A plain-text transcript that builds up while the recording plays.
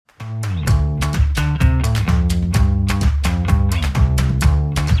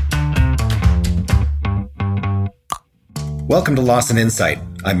Welcome to Loss and Insight.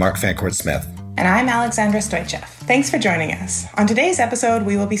 I'm Mark Fancourt Smith. And I'm Alexandra Stoichev. Thanks for joining us. On today's episode,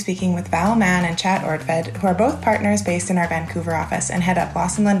 we will be speaking with Val Mann and Chat Ordfed, who are both partners based in our Vancouver office and head up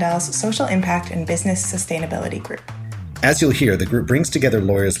Lawson Lundell's Social Impact and Business Sustainability Group. As you'll hear, the group brings together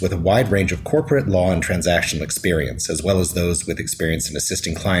lawyers with a wide range of corporate law and transactional experience, as well as those with experience in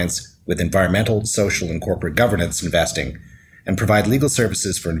assisting clients with environmental, social, and corporate governance investing, and provide legal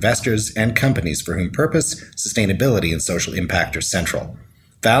services for investors and companies for whom purpose, sustainability, and social impact are central.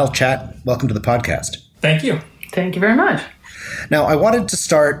 Val, Chat, welcome to the podcast. Thank you. Thank you very much. Now, I wanted to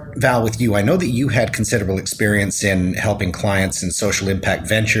start, Val, with you. I know that you had considerable experience in helping clients in social impact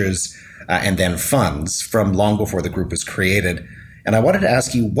ventures and then funds from long before the group was created. And I wanted to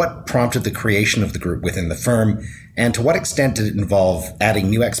ask you what prompted the creation of the group within the firm, and to what extent did it involve adding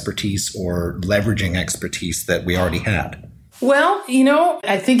new expertise or leveraging expertise that we already had? Well,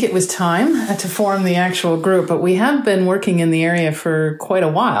 I think it was time to form the actual group, but we have been working in the area for quite a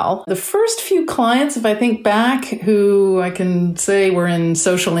while. The first few clients, if I think back, who I can say were in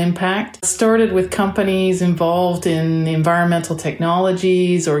social impact, started with companies involved in environmental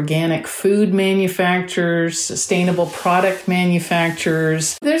technologies, organic food manufacturers, sustainable product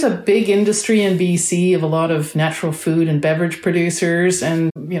manufacturers. There's a big industry in BC of a lot of natural food and beverage producers, and,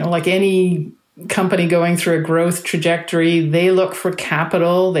 like any company going through a growth trajectory, they look for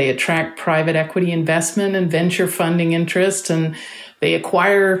capital, they attract private equity investment and venture funding interest, and they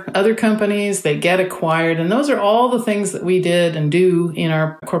acquire other companies, they get acquired, and those are all the things that we did and do in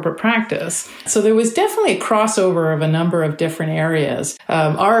our corporate practice. So there was definitely a crossover of a number of different areas.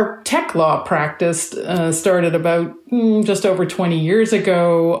 Our tech law practice started about just over 20 years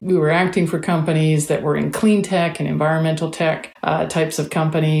ago. We were acting for companies that were in clean tech and environmental tech types of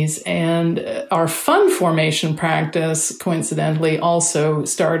companies. And our fund formation practice, coincidentally, also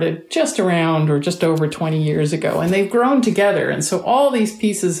started just around or just over 20 years ago. And they've grown together. And so all these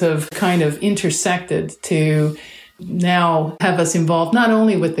pieces have kind of intersected to now have us involved not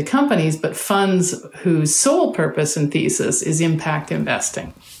only with the companies, but funds whose sole purpose and thesis is impact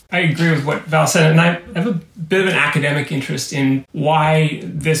investing. I agree with what Val said, and I have a bit of an academic interest in why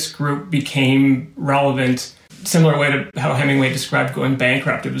this group became relevant. Similar way to how Hemingway described going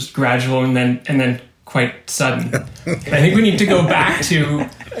bankrupt. It was gradual and then quite sudden. I think we need to go back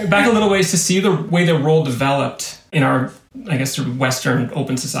a little ways to see the way the role developed in our, sort of Western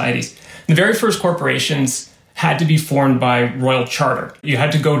open societies. The very first corporations had to be formed by royal charter. You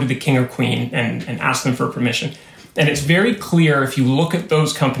had to go to the king or queen and ask them for permission. And it's very clear if you look at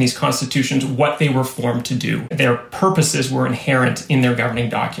those companies' constitutions, what they were formed to do. Their purposes were inherent in their governing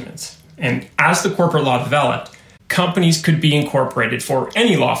documents. And as the corporate law developed, companies could be incorporated for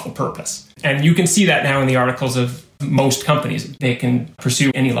any lawful purpose. And you can see that now in the articles of most companies. They can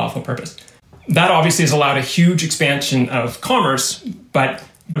pursue any lawful purpose. That obviously has allowed a huge expansion of commerce, but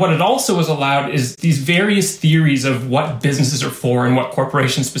what it also has allowed is these various theories of what businesses are for and what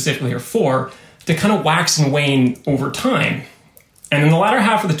corporations specifically are for to kind of wax and wane over time. And in the latter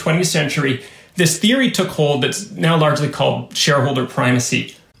half of the 20th century, this theory took hold that's now largely called shareholder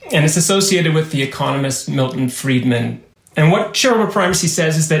primacy. And it's associated with the economist Milton Friedman. And what shareholder primacy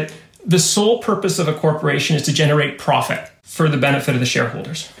says is that the sole purpose of a corporation is to generate profit for the benefit of the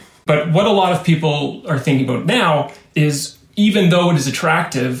shareholders. But what a lot of people are thinking about now is, even though it is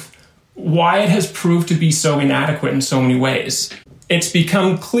attractive, why it has proved to be so inadequate in so many ways. It's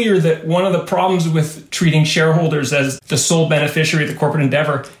become clear that one of the problems with treating shareholders as the sole beneficiary of the corporate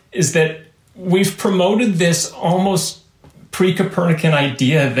endeavor is that we've promoted this almost pre-Copernican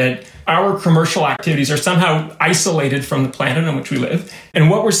idea that our commercial activities are somehow isolated from the planet on which we live. And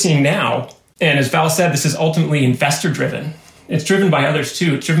what we're seeing now, and as Val said, this is ultimately investor-driven. It's driven by others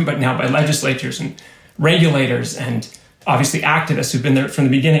too. It's driven now by legislators and regulators and obviously activists who've been there from the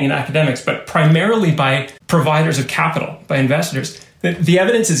beginning and academics, but primarily by providers of capital, by investors. The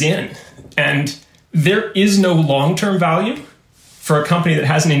evidence is in, and there is no long-term value for a company that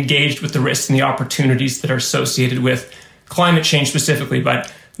hasn't engaged with the risks and the opportunities that are associated with climate change specifically,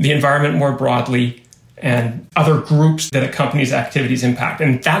 but the environment more broadly and other groups that a company's activities impact.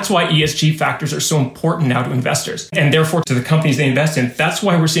 And that's why ESG factors are so important now to investors, and therefore to the companies they invest in. That's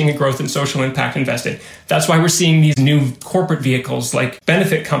why we're seeing a growth in social impact investing. That's why we're seeing these new corporate vehicles like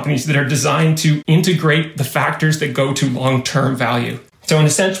benefit companies that are designed to integrate the factors that go to long-term value. So in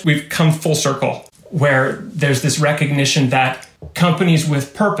a sense, we've come full circle where there's this recognition that companies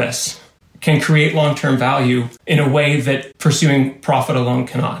with purpose can create long-term value in a way that pursuing profit alone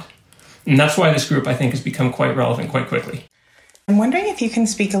cannot. And that's why this group, I think, has become quite relevant quite quickly. I'm wondering if you can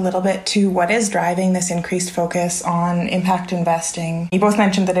speak a little bit to what is driving this increased focus on impact investing. You both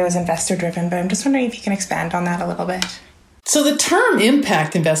mentioned that it was investor-driven, but I'm just wondering if you can expand on that a little bit. So the term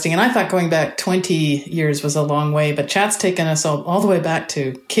impact investing, and I thought going back 20 years was a long way, but Chat's taken us all the way back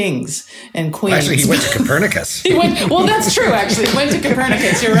to kings and queens. Actually, he went to Copernicus. Well, that's true, actually. He went to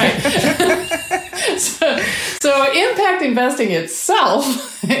Copernicus, you're right. So impact investing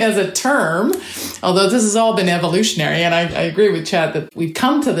itself as a term, although this has all been evolutionary, and I agree with Chat that we've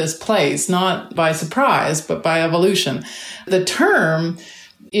come to this place not by surprise, but by evolution. The term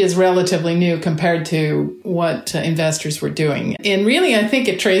is relatively new compared to what investors were doing. And really, I think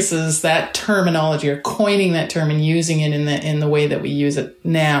it traces that terminology, or coining that term and using it in the way that we use it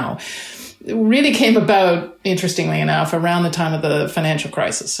now. It really came about, interestingly enough, around the time of the financial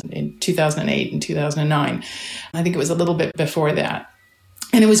crisis in 2008 and 2009. I think it was a little bit before that.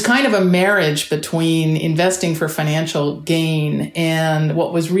 And it was kind of a marriage between investing for financial gain and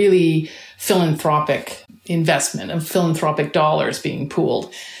what was really philanthropic investment, of philanthropic dollars being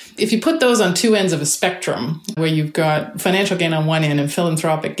pooled. If you put those on two ends of a spectrum, where you've got financial gain on one end and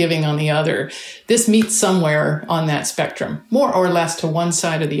philanthropic giving on the other, this meets somewhere on that spectrum, more or less to one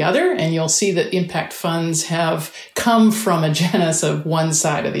side or the other. And you'll see that impact funds have come from a genus of one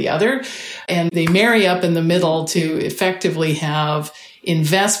side or the other, and they marry up in the middle to effectively have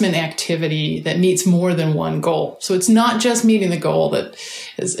investment activity that meets more than one goal. So it's not just meeting the goal that,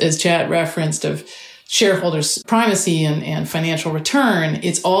 as Chad referenced, of shareholders' primacy and financial return.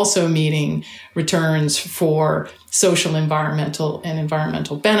 It's also meeting returns for social, environmental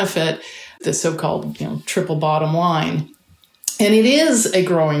benefit, the so-called triple bottom line. And it is a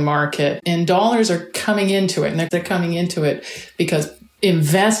growing market, and dollars are coming into it, and they're coming into it because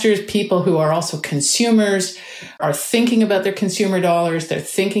investors, people who are also consumers, are thinking about their consumer dollars. They're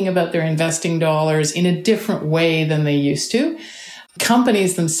thinking about their investing dollars in a different way than they used to.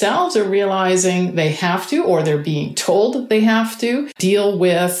 Companies themselves are realizing they have to, or they're being told they have to, deal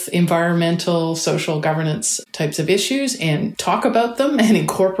with environmental, social governance types of issues and talk about them and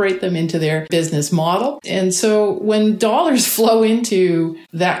incorporate them into their business model. And so when dollars flow into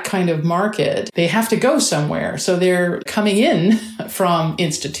that kind of market, they have to go somewhere. So they're coming in from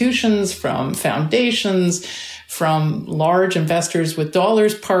institutions, from foundations, from large investors with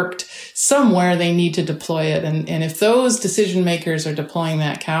dollars parked somewhere. They need to deploy it. And if those decision makers are deploying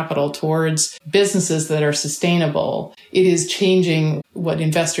that capital towards businesses that are sustainable, it is changing what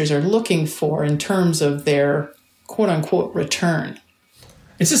investors are looking for in terms of their quote unquote return.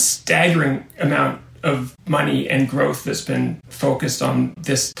 It's a staggering amount of money and growth that's been focused on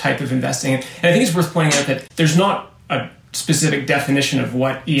this type of investing. And I think it's worth pointing out that there's not a specific definition of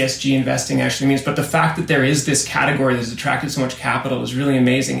what ESG investing actually means, but the fact that there is this category that's attracted so much capital is really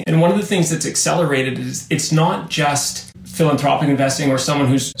amazing. And one of the things that's accelerated is it's not just philanthropic investing or someone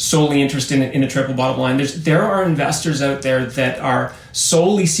who's solely interested in a triple bottom line. There are investors out there that are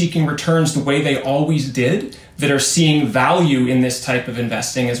solely seeking returns the way they always did, that are seeing value in this type of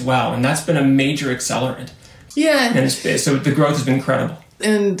investing as well. And that's been a major accelerant. Yeah. And so the growth has been incredible.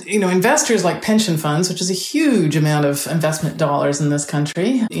 And, investors like pension funds, which is a huge amount of investment dollars in this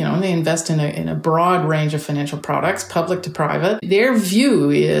country, they invest in a broad range of financial products, public to private. Their view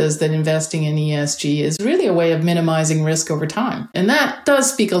is that investing in ESG is really a way of minimizing risk over time. And that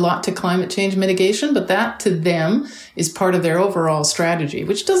does speak a lot to climate change mitigation, but that to them is part of their overall strategy,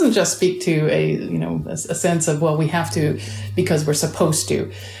 which doesn't just speak to a sense of, well, we have to because we're supposed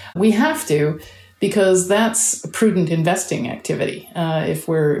to. We have to because that's a prudent investing activity if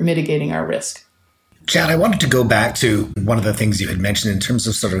we're mitigating our risk. Chad, I wanted to go back to one of the things you had mentioned in terms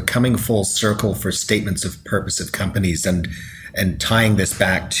of sort of coming full circle for statements of purpose of companies and tying this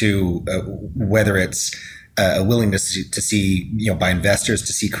back to whether it's a willingness to see, by investors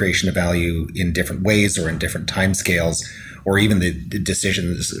to see creation of value in different ways or in different timescales, or even the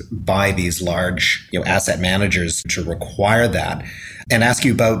decisions by these large, asset managers to require that. And ask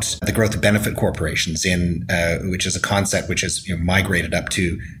you about the growth of benefit corporations, which is a concept which has migrated up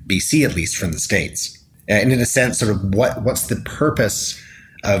to BC, at least from the States. And in a sense, sort of what's the purpose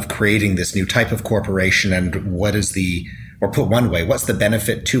of creating this new type of corporation, and what is or put one way, what's the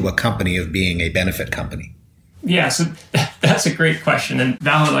benefit to a company of being a benefit company? Yeah, so that's a great question. And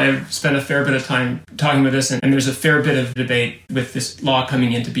Val and I have spent a fair bit of time talking about this, and there's a fair bit of debate with this law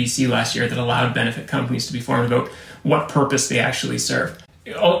coming into BC last year that allowed benefit companies to be formed about what purpose they actually serve.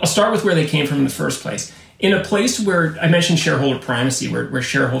 I'll start with where they came from in the first place. In a place where I mentioned shareholder primacy, where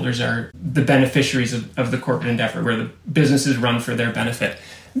shareholders are the beneficiaries of the corporate endeavor, where the businesses run for their benefit.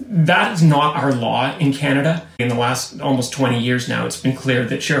 That is not our law in Canada. In the last almost 20 years now, it's been clear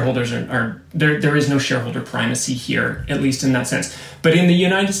that shareholders are there is no shareholder primacy here, at least in that sense. But in the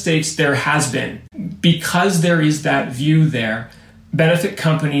United States, there has been. Because there is that view there, benefit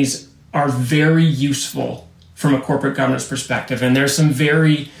companies are very useful from a corporate governance perspective. And there's some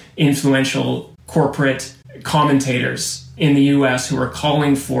very influential corporate commentators in the US who are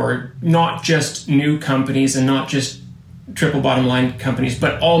calling for not just new companies and not just triple bottom line companies,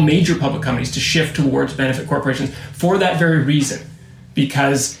 but all major public companies to shift towards benefit corporations for that very reason,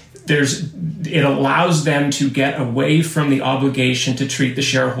 because it allows them to get away from the obligation to treat the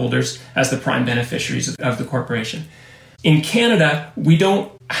shareholders as the prime beneficiaries of the corporation. In Canada, we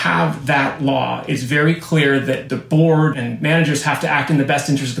don't have that law. It's very clear that the board and managers have to act in the best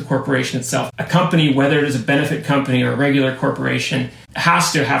interest of the corporation itself. A company, whether it is a benefit company or a regular corporation,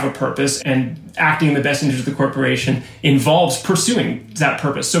 has to have a purpose, and acting in the best interest of the corporation involves pursuing that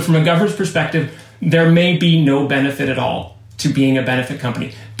purpose. So from a governance perspective, there may be no benefit at all to being a benefit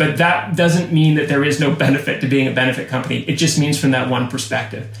company. But that doesn't mean that there is no benefit to being a benefit company. It just means from that one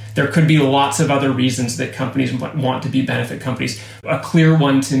perspective. There could be lots of other reasons that companies want to be benefit companies. A clear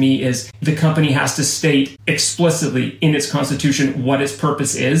one to me is the company has to state explicitly in its constitution what its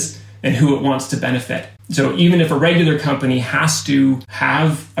purpose is and who it wants to benefit. So even if a regular company has to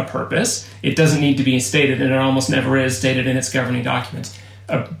have a purpose, it doesn't need to be stated, and it almost never is stated in its governing documents.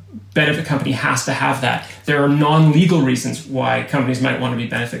 A benefit company has to have that. There are non-legal reasons why companies might want to be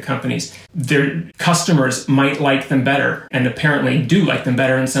benefit companies. Their customers might like them better, and apparently do like them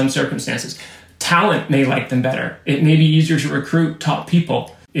better in some circumstances. Talent may like them better. It may be easier to recruit top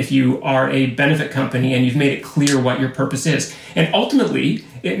people if you are a benefit company and you've made it clear what your purpose is. And ultimately,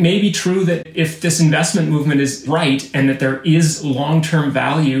 it may be true that if this investment movement is right and that there is long-term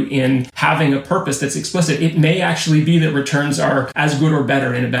value in having a purpose that's explicit, it may actually be that returns are as good or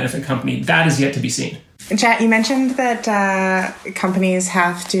better in a benefit company. That is yet to be seen. Chat, you mentioned that companies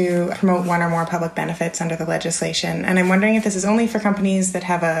have to promote one or more public benefits under the legislation. And I'm wondering if this is only for companies that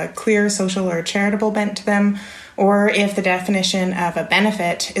have a clear social or charitable bent to them, or if the definition of a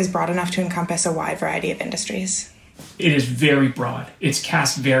benefit is broad enough to encompass a wide variety of industries. It is very broad. It's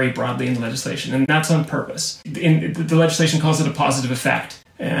cast very broadly in the legislation, and that's on purpose. The legislation calls it a positive effect.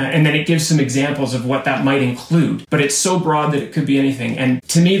 And then it gives some examples of what that might include. But it's so broad that it could be anything. And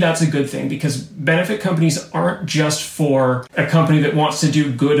to me, that's a good thing, because benefit companies aren't just for a company that wants to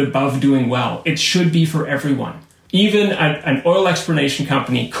do good above doing well. It should be for everyone. Even an oil exploration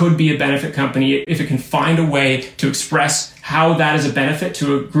company could be a benefit company if it can find a way to express how that is a benefit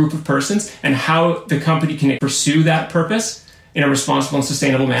to a group of persons and how the company can pursue that purpose in a responsible and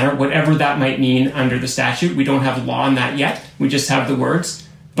sustainable manner, whatever that might mean under the statute. We don't have law on that yet. We just have the words.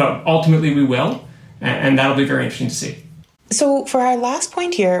 But ultimately we will, and that'll be very interesting to see. So for our last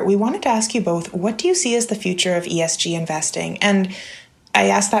point here, we wanted to ask you both, what do you see as the future of ESG investing? And I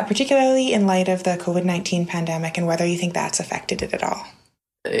asked that particularly in light of the COVID-19 pandemic and whether you think that's affected it at all.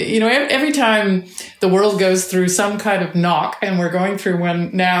 You know, every time the world goes through some kind of knock, and we're going through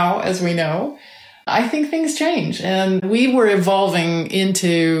one now, as we know, I think things change. And we were evolving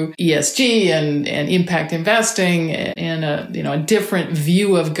into ESG and impact investing and a different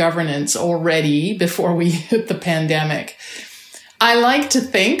view of governance already before we hit the pandemic. I like to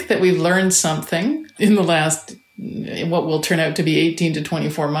think that we've learned something in the last, what will turn out to be 18 to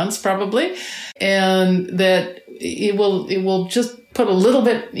 24 months probably, and that it will just put a little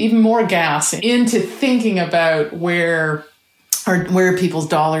bit even more gas into thinking about where people's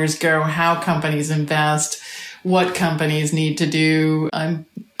dollars go, how companies invest, what companies need to do. I'm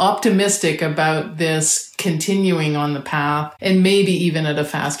optimistic about this continuing on the path, and maybe even at a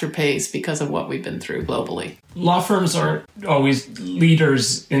faster pace because of what we've been through globally. Law firms aren't always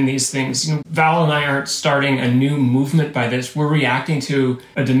leaders in these things. Val and I aren't starting a new movement by this. We're reacting to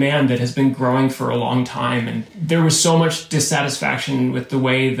a demand that has been growing for a long time. And there was so much dissatisfaction with the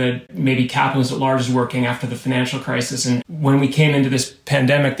way that maybe capitalism at large is working after the financial crisis. And when we came into this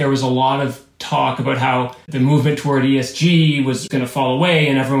pandemic, there was a lot of talk about how the movement toward ESG was going to fall away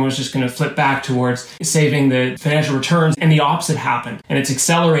and everyone was just going to flip back towards saving the financial returns, and the opposite happened. And it's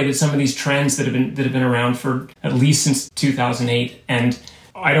accelerated some of these trends that have been around for at least since 2008. And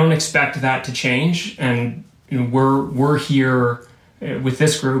I don't expect that to change. And we're here with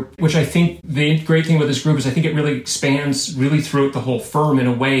this group, which I think the great thing with this group is I think it really expands really throughout the whole firm in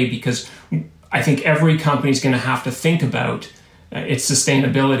a way, because I think every company is going to have to think about its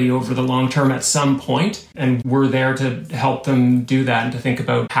sustainability over the long term at some point, and we're there to help them do that and to think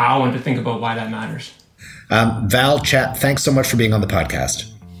about how and to think about why that matters. Val, Chat, thanks so much for being on the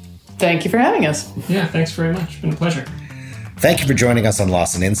podcast. Thank you for having us. Yeah, thanks very much. It's been a pleasure. Thank you for joining us on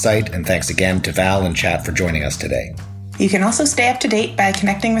Lawson Insight, and thanks again to Val and Chat for joining us today. You can also stay up to date by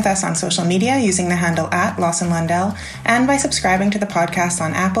connecting with us on social media using the handle @LawsonLundell and by subscribing to the podcast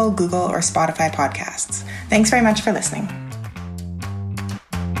on Apple, Google, or Spotify podcasts. Thanks very much for listening.